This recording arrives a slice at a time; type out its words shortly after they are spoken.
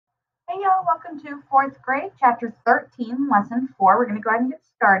Hey y'all, welcome to fourth grade, chapter 13, lesson 4. We're going to go ahead and get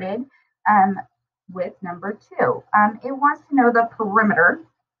started with number 2. It wants to know the perimeter,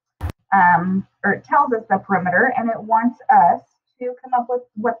 or it tells us the perimeter, and it wants us to come up with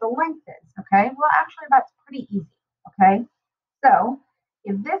what the length is, okay? Well, actually, that's pretty easy, okay? So,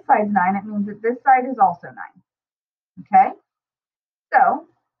 if this side's 9, it means that this side is also 9, okay? So,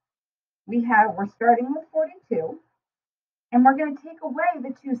 we're starting with 42, and we're going to take away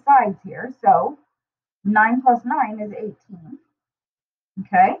the two sides here, so 9 plus 9 is 18.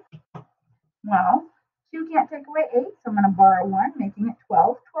 Okay, well, 2 can't take away 8, so I'm going to borrow 1, making it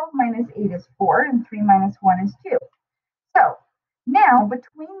 12. 12 minus 8 is 4, and 3 minus 1 is 2. So now,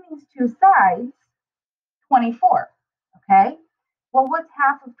 between these two sides, 24. Okay, well, what's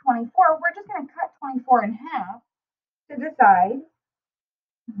half of 24? We're just going to cut 24 in half to decide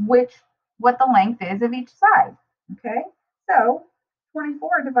what the length is of each side. Okay, so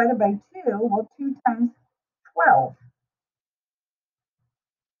 24 divided by 2, well, 2 times 12.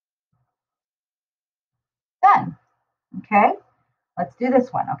 Done. Okay, let's do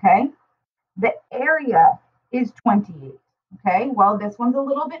this one. Okay, the area is 28. Okay, well, this one's a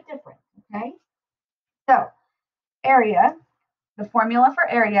little bit different. Okay, so area, the formula for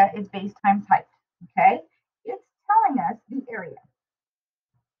area is base times height. Okay, it's telling us the area,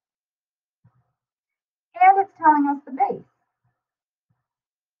 and it's telling us the base.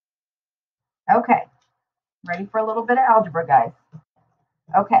 Okay, ready for a little bit of algebra, guys?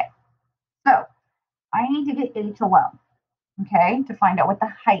 Okay, so I need to get h alone, okay, to find out what the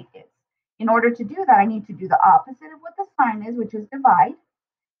height is. In order to do that, I need to do the opposite of what the sign is, which is divide,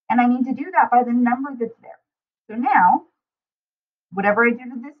 and I need to do that by the number that's there. So now, whatever I do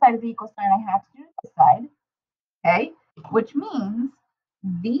to this side of the equal sign, I have to do to this side, okay, which means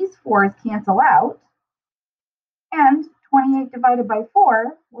these 4's cancel out, and 28 divided by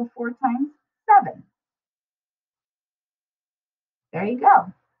 4, well, 4 times 7. There you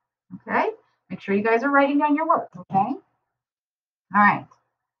go, okay? Make sure you guys are writing down your work, okay? All right,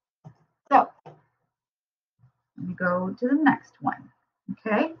 so let me go to the next one,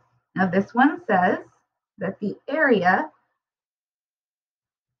 okay? Now this one says that the area,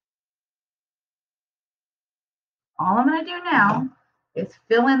 all I'm going to do now is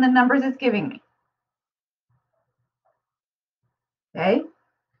fill in the numbers it's giving me, okay?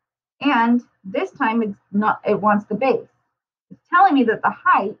 And this time it wants the base. It's telling me that the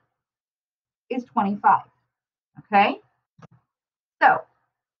height is 25, okay? So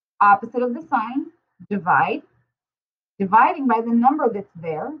opposite of the sign, divide. Dividing by the number that's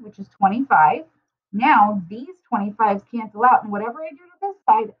there, which is 25. Now these 25's cancel out, and whatever I do to this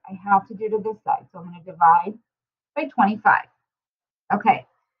side, I have to do to this side. So I'm going to divide by 25. Okay,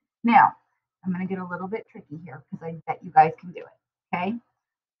 now I'm going to get a little bit tricky here because I bet you guys can do it, okay?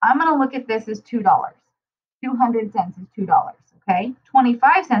 I'm going to look at this as $2. 200 cents is $2, okay?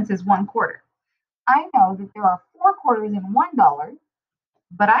 25 cents is 1 quarter. I know that there are 4 quarters in $1,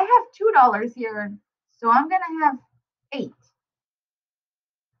 but I have $2 here, so I'm going to have 8.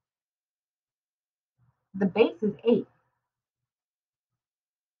 The base is 8.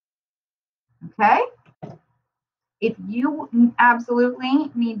 Okay? If you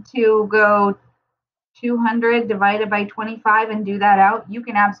absolutely need to go 200 divided by 25 and do that out, you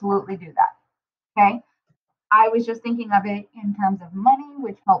can absolutely do that. Okay? I was just thinking of it in terms of money,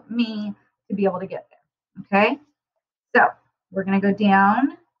 which helped me to be able to get there. Okay? So we're going to go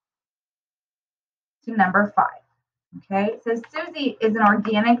down to number 5. Okay? It says Susie is an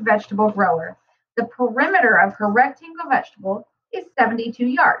organic vegetable grower. The perimeter of her rectangle vegetable is 72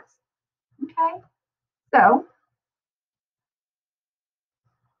 yards. Okay? So,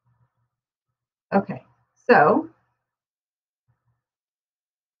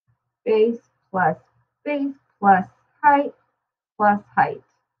 base plus height plus height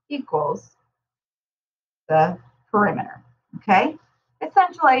equals the perimeter, okay?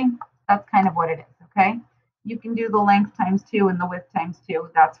 Essentially, that's kind of what it is, okay? You can do the length times 2 and the width times 2.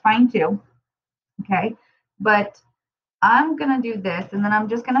 That's fine too, okay? But I'm going to do this, and then I'm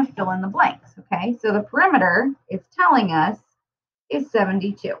just going to fill in the blanks, okay? So the perimeter, it's telling us, is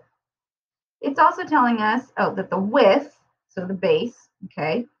 72. It's also telling us, that the width, so the base,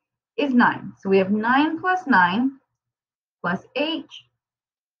 okay, is 9. So we have 9 plus 9 plus h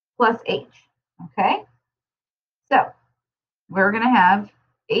plus h, okay? So we're going to have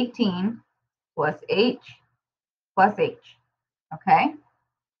 18 plus h plus h, okay?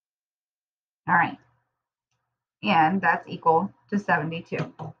 All right. And that's equal to 72,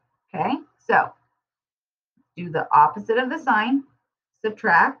 okay? So do the opposite of the sign,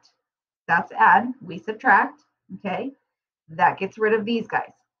 subtract, that's add, we subtract, okay? That gets rid of these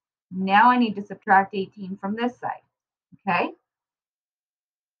guys. Now I need to subtract 18 from this side, okay?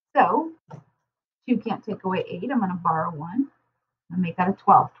 So 2 can't take away 8. I'm going to borrow 1 and make that a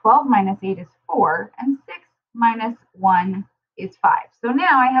 12. 12 minus 8 is 4, and 6 minus 1 is 5. So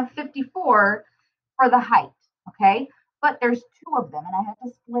now I have 54 for the height, okay? But there's 2 of them, and I have to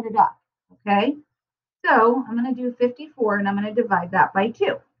split it up, okay? So I'm going to do 54, and I'm going to divide that by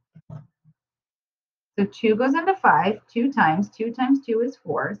 2. So 2 goes into 5, 2 times 2 is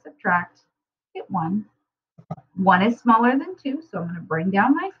 4. Subtract, get 1. 1 is smaller than 2, so I'm going to bring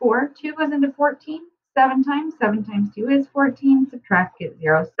down my 4. 2 goes into 14, 7 times 2 is 14. Subtract, get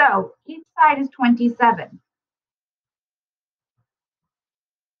 0. So each side is 27.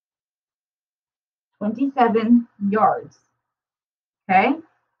 27 yards. Okay?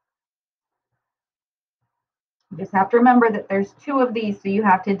 You just have to remember that there's 2 of these, so you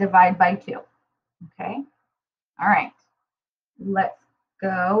have to divide by 2. Okay? All right. Let's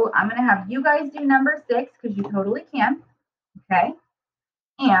go. I'm going to have you guys do number 6 because you totally can. Okay?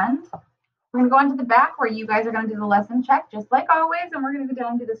 And we're going to go into the back where you guys are going to do the lesson check just like always, and we're going to go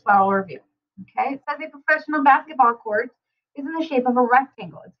down and do this file review. Okay? It says a professional basketball court is in the shape of a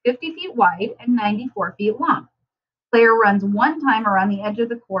rectangle. It's 50 feet wide and 94 feet long. Player runs 1 time around the edge of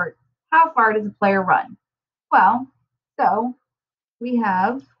the court. How far does the player run? Well, so we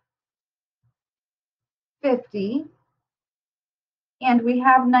have 50 and we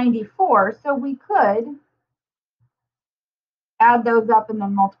have 94, so we could add those up and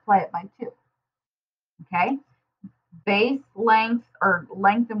then multiply it by 2. Okay? Base, length, or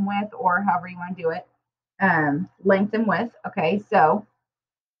length and width, or however you want to do it. Length and width. Okay, so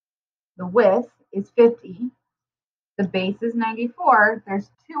the width is 50. The base is 94. There's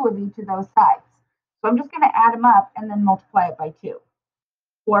 2 of each of those sides. So I'm just going to add them up and then multiply it by 2.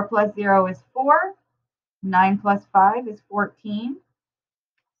 4 plus 0 is 4. 9 plus 5 is 14.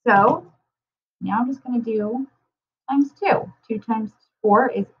 So now I'm just going to do times 2. 2 times 4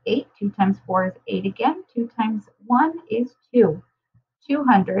 is 8. 2 times 4 is 8 again. 2 times 1 is 2.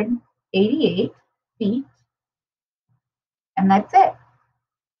 288 feet. And that's it.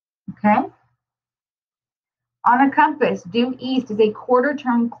 Okay? On a compass, due east is a quarter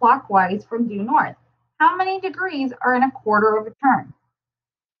turn clockwise from due north. How many degrees are in a quarter of a turn?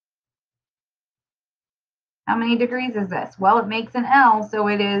 How many degrees is this? Well, it makes an L, so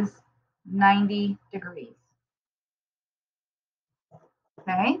it is 90 degrees.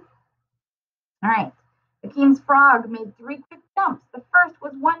 Okay? All right. The king's frog made 3 quick jumps. The first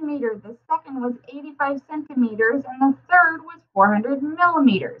was 1 meter, the second was 85 centimeters, and the third was 400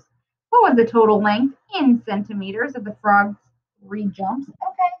 millimeters. What was the total length in centimeters of the frog's 3 jumps?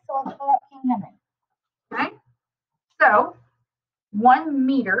 Okay, so let's pull up King Henry. Okay? So 1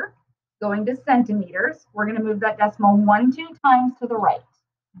 meter going to centimeters. We're going to move that decimal 1 2 times to the right.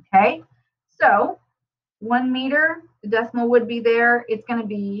 Okay? So 1 meter, the decimal would be there. It's going to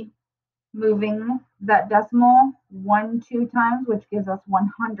be moving that decimal 1 2 times, which gives us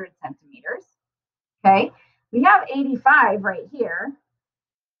 100 centimeters. Okay? We have 85 right here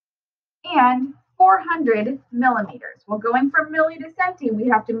and 400 millimeters. Well, going from milli to centi, we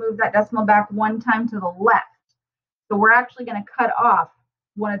have to move that decimal back 1 time to the left. So we're actually going to cut off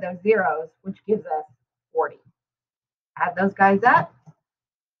one of those zeros, which gives us 40. Add those guys up.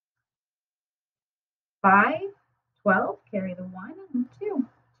 5, 12, carry the 1 and 2.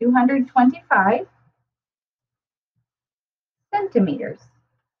 225 centimeters.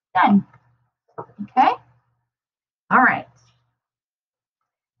 Done. Okay? All right.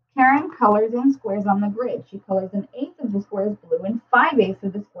 Karen colors in squares on the grid. She colors 1/8 of the squares blue and 5/8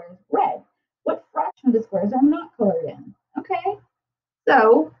 of the squares red. What fraction of the squares are not colored in? Okay,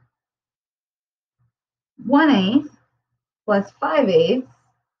 so 1/8 plus 5/8,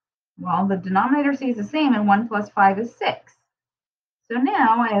 well, the denominator stays the same, and 1 plus 5 is 6. So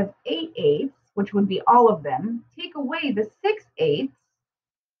now I have 8/8, which would be all of them. Take away the 6/8,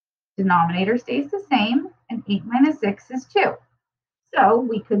 denominator stays the same, and 8 minus 6 is 2. So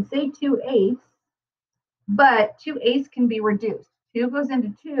we could say 2/8, but 2/8 can be reduced. 2 goes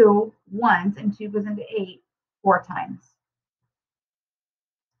into 2 once, and 2 goes into 8 4 times.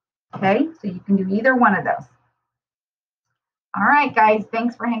 Okay, so you can do either one of those. All right, guys,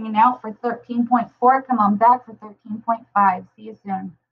 thanks for hanging out for 13.4. Come on back for 13.5. See you soon.